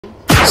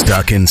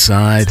Stuck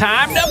inside?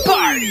 Time to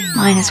party!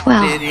 Mine as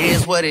well. It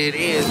is what it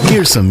is.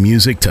 Here's some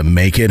music to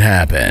make it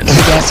happen.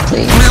 Yes,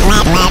 please.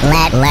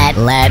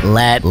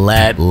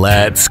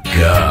 Let's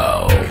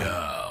go.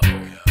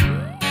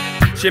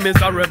 She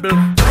miserable,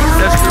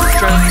 says she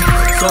stressed.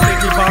 So me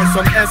give her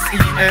some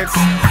sex.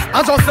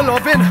 I just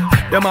loving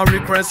them a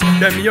request.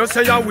 Them here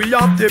say we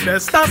have the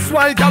best. That's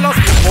why gyal a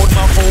spit out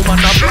my phone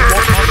and a blow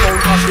up my phone,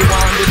 'cause she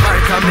want the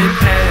vitamin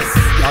S.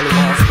 Gyal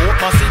want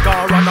smoke my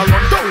cigar and a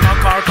run down a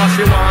car, 'cause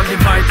she want the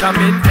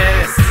vitamin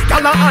S.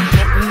 Gyal a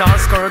unbutton her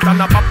skirt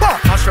and a pop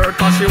off her shirt,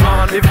 'cause she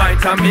want the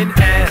vitamin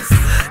S.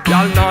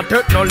 Gyal not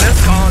take no less,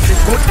 'cause it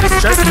could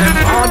distress them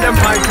on them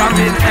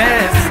vitamin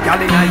S. Gyal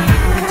in a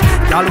heat,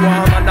 gyal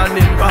warm and a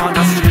live on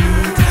the street.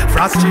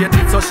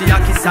 Frustrated so she a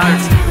kiss her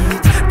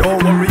teeth.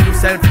 Don't worry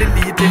yourself,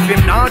 delete. If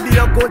him not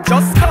there good,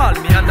 just call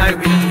me and I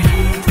will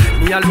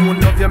tweet. Me alone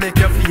love you, make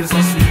you feel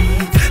so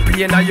sweet.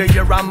 Pain in your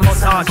ear and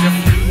massage your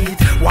feet.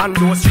 One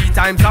dose 3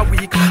 times a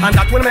week, and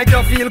that will make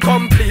you feel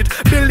complete.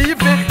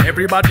 Believe me,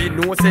 everybody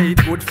knows say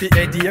it good for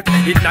headache.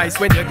 It's nice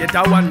when you get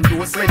a 1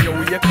 dose when you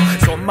wake.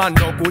 Some man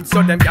no good,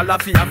 so them gyal a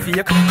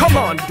fake. Come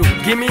on,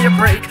 dude, give me a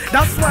break.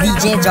 That's why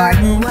DJ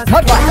Jordan,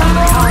 what?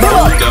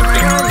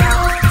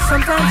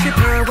 Sometimes she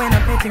purr when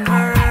I'm petting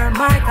her.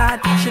 My God,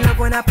 she love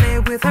when I play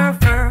with her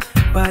fur.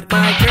 But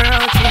my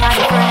girl, she had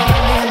a friend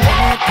named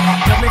Lynette.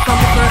 Love me from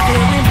the first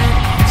day we met.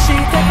 She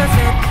take a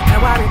set,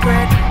 now I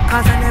regret,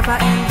 'cause I never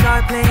enjoy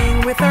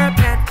playing with her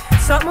pet.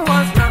 Something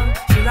was wrong,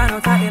 she ran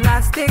out her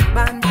elastic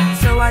band.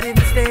 So I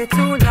didn't stay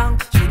too long.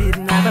 She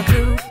didn't have a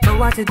clue but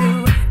what to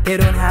do. They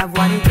don't have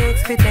what it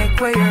takes to take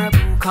away your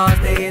boo, 'cause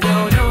they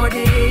don't know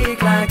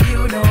Dick like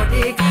you know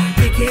Dick.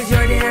 Dick is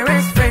your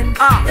dearest friend.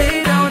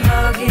 They don't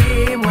hug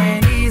him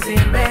when he's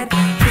in bed.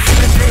 Kiss him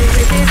and play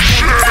with his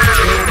head.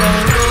 They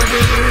don't know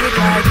Dick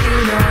like you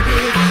know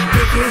Dick.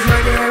 Dick is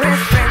your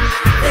dearest friend.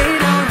 They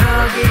don't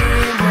hug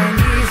him when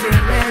he's in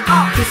bed.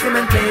 Kiss him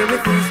and play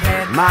with his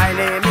head. My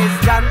name is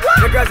John.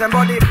 The girls and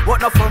body, what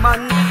not for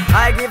man.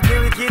 I give the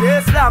wicked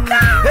Islam,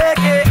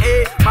 aka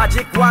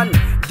Magic One.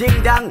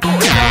 Ding dang, we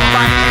don't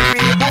find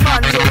every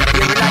woman. So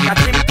give me like a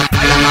chip.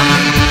 I am a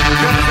man.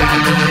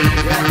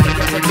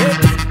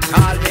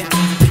 Call me.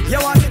 You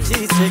want the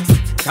G6?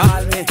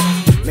 Call me.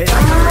 Me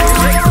like a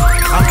remix.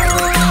 Call me.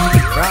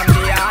 From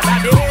the other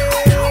day,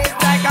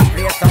 like I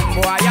play some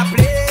boy I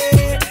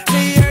play.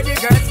 Me hear the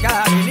girls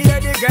calling, hear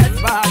the girls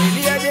bawling,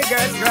 hear the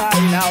girls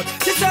crying out.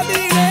 It's a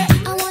beanie.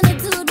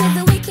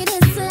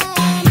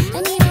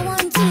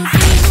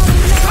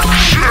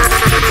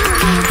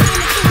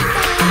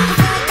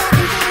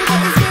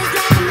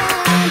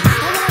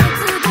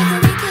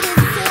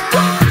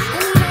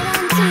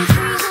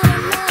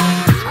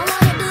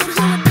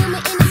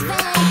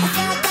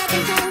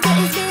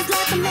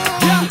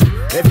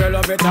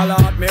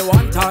 Alert me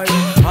one time,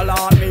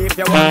 alert me if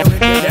you want to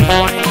wicked and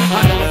wine.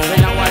 I know it's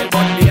been a while,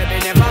 but baby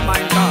never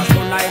mind, 'cause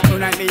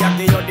tonight me I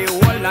give you the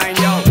whole line,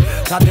 yo.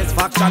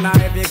 Satisfaction a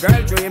every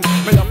girl dream.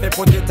 Me love to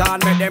put it on,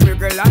 make them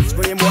girl and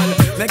scream. Well,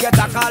 me get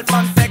a call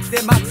from sexy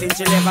Maxine.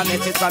 She leave a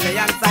message from me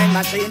and sign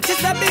machine.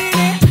 She's a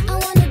beanie.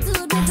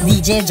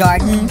 DJ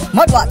Jordan,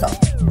 Mudwater.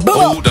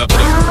 Hold up.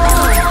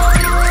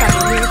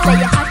 Say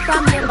you hot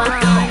from your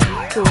mind.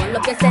 Pull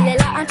up your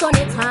cellular and turn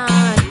it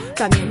on.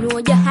 From you know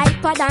you're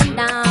hyper than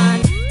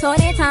done.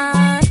 Turn it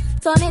on,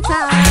 turn it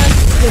on.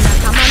 You not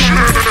come on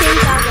and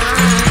think I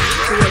want.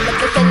 Pull up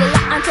your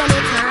cellular and turn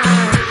it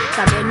on.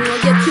 From you know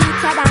you're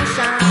cuter than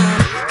Sean.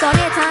 Turn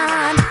it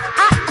on.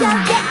 I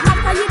just get mad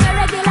 'cause you the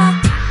regular.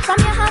 From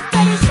your hot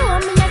ready, show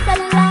me your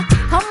cellular.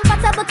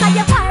 Comfortable 'cause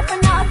you're far from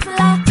the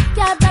hustler.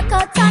 Girl, break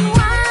out and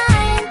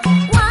wine,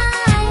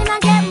 wine. I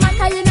get mad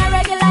 'cause you the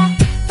regular.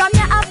 From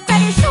your hot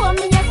ready, show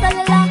me your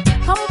cellular.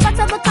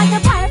 Comfortable 'cause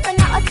you're far from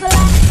the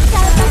hustler.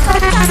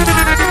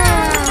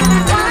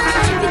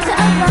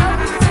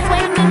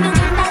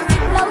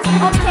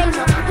 Okay,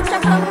 no, it's a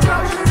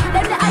approach.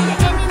 Let the other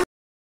enemy.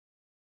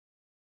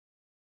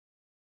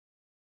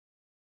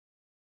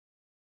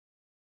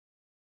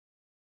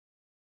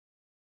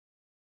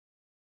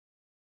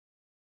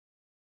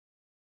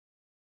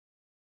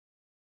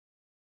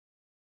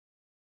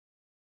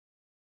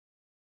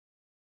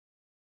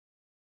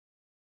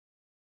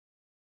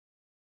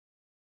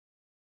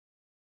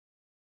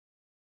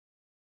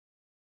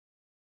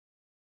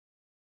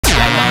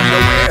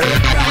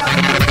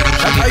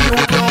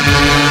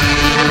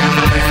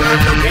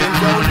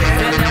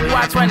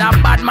 Watch when a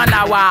bad man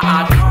a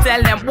walk.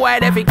 Tell them boy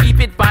they fi keep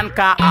it pan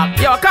car up.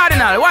 Yo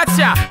Cardinal, watch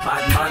ya.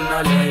 Bad man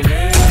no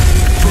lady.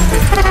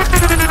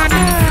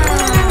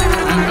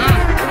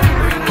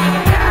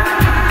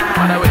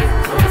 What away?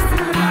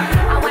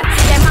 I want to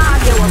see them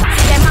argue over.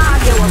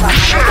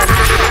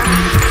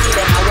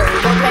 Them a worry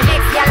about the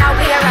next yellow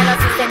wear and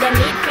us say them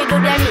need to do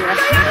them here.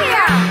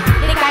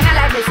 The kind of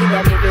life they see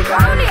them living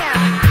round here.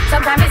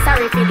 Sometimes it's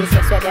sorry for this,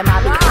 just where them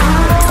are.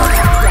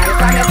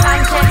 From your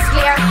conscience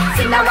clear.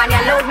 See now when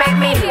you load make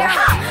me hear.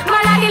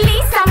 Man are the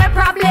least of my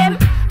problem.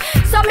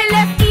 So me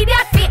left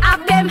idiot fi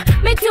have them.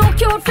 Me too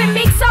cute fi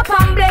mix up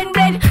and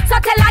blend. So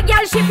tell a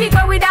girl she fi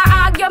go with her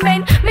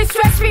argument. Me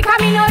stress free 'cause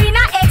me know in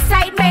a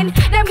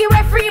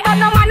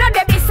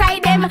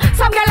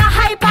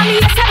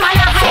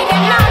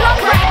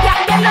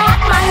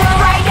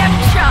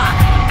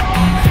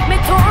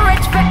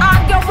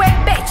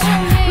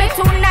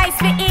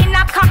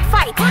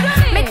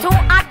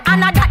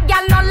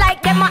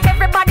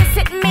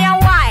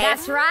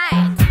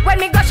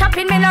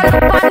Fin me no look on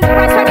the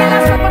price. For girl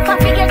I struggle for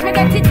figures, me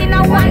get it in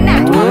a one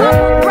night.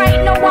 Right,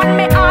 no one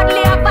me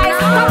hardly advice.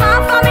 Come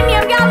on for me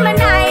name, girl, me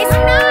nice.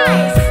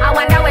 I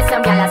wonder where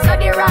some girl are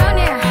study round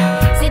here.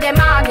 See them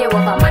argue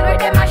over man where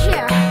them a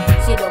share.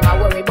 See don't a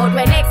worry about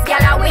when next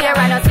girl a wear.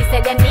 And us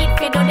say them need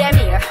fi do them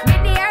here.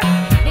 Me dear,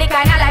 the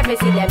kind of life me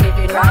see them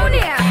living round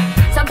here.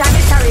 Sometimes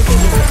it's sorry for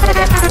this, but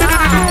them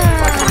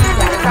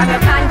from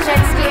your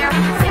conscience clear.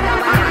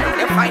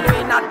 They find you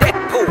in a dead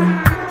pool.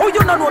 Oh,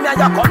 you don't know me and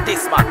you come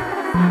this man.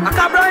 I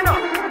can't burn up.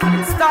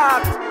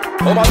 Start.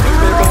 Come and give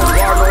me those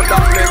war, no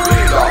that make me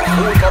laugh.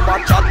 Who come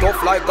and chat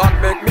tough like God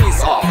make me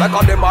soft. Like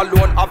on them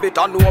alone have it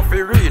and know fi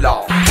real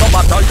laugh. No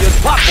matter yes,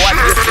 bad boy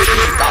yes it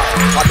is down.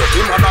 And the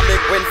thing man a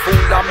make when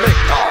fool a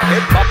make talk.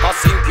 Head back a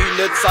sink in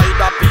inside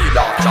a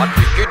peeler. Chat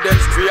wicked them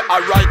straight a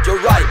right you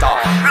right off.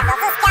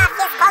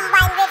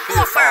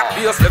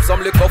 Beers left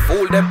some liquor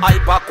fool them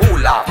hyper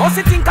cooler. Must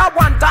you think at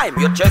one time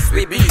your chest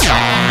will be down.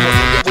 Cause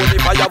if you body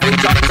fire with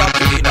John's a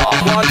cleaner.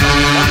 One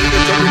time money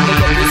get you with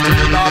the this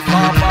clean off.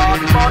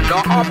 Man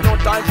don't have no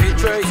time to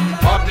trace.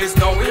 Madness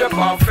now we have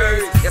our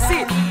face. you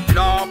see.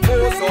 Now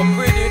pose up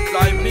with it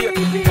like me.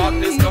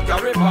 Madness no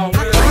carry my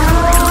way.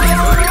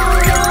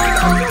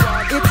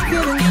 It's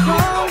getting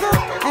stronger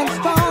and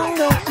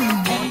stronger.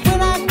 When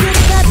I get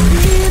that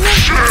feeling,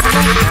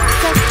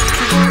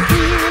 sexual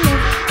healing,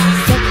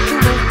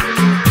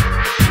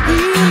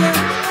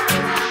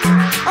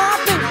 oh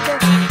baby,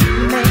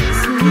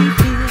 makes me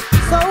feel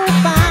so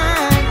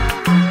fine.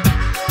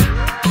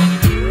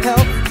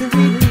 Helps to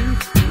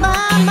relieve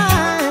my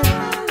mind.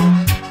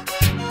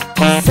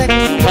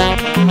 Sexual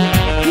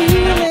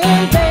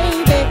healing,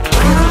 baby,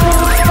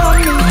 it's for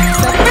me.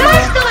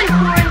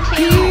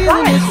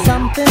 Healing is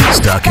something.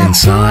 Stuck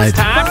inside?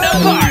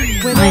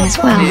 Might as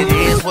well. It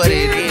is what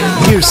it is.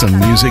 Here's some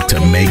music to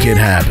make it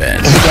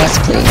happen. Yes,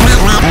 please.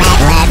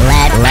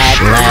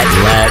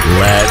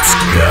 Let's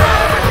go.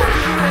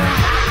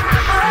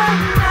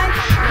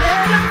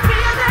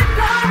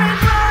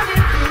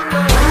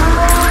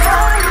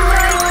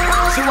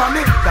 She want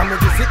me, damn me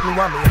just sitting,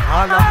 want me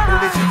all up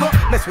bullet. She go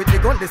mess with the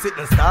gun, they sit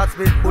and starts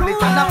with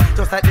bullet. And now,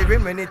 just like the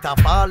rim when it a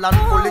fall and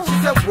bullet. She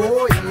say,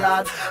 boy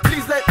lad,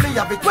 please let me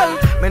have it. Well,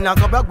 me nah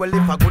go back, well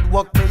if I good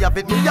work, me have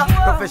it. Me a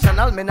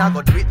professional, me nah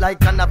go do it like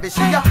cannabis.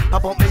 She a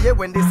pop up me here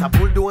when this a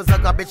bulldozer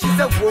grab it. She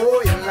say,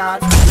 boy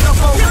lad, look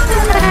how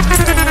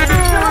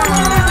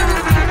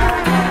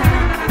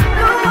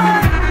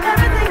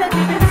everything that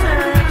you've been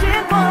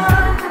searching for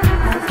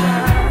has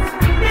done.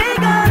 Big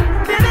gun,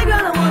 baby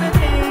girl, I wanna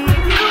take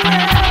you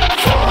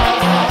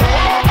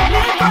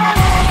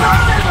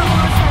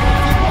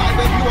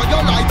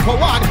for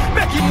one,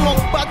 make him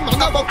rough bad man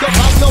about to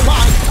have no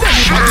one. Then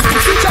he had the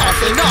pussy just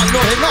hang on,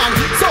 no hang on.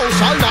 So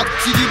shall not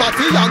see the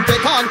body and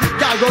take on.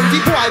 Girl run the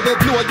boy, they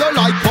blow your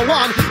life for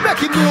one.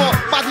 Make him know,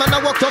 bad man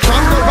I walk to from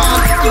no one.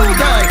 You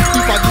girl,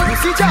 if I the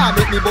pussy jar,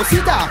 make me bust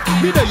it off.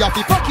 Me know you have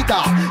to fuck it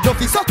off, you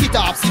fi suck it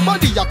off. See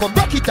body you come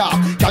rock it off.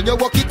 Can you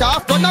walk it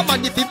off? Gonna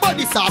man if the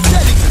body soft,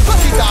 sell it, fuck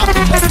it off.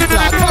 Bust it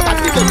flat,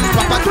 fuck it, give it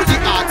proper to the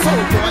heart. So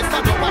boys,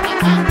 stand up and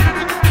attack.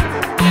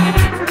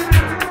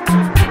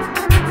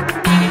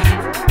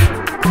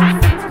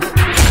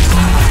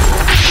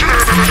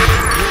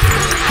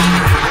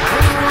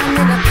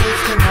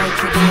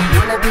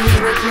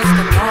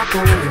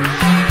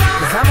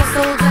 Cause I'm a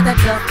soldier that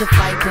love to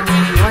fight, and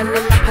anyone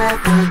in my path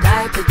will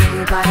die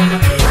today by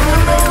me.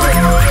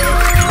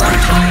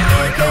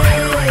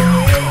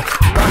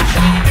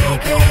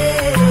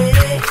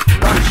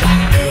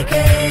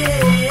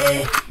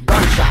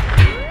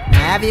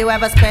 Now have you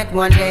ever spent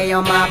one day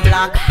on my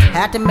block?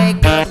 Had to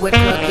make good with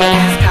crooked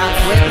ass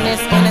cops.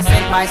 Witness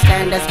innocent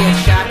bystanders get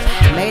shot.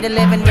 Made a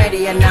living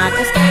ready or not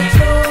to stay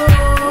true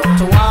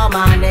to all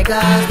my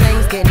niggas.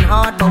 Things getting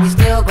hard, but we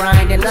still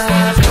grinding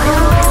love. To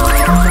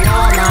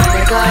all my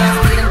niggas,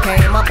 we done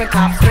came up in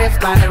top scripts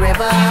by the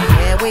river.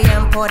 Yeah, we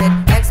imported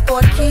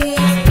export keys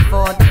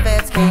before the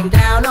feds came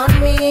down on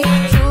me.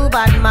 True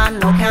bad man,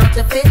 no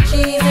counterfeit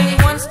cheese.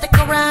 Anyone stick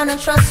around and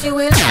trust you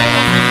will see.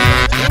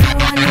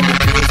 Anyone in the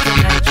place to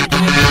let you do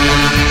it.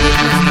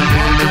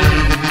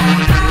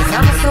 'Cause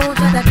I'm a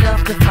soldier that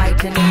love to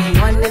fight, and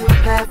anyone in the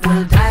path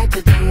will die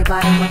today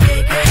by me.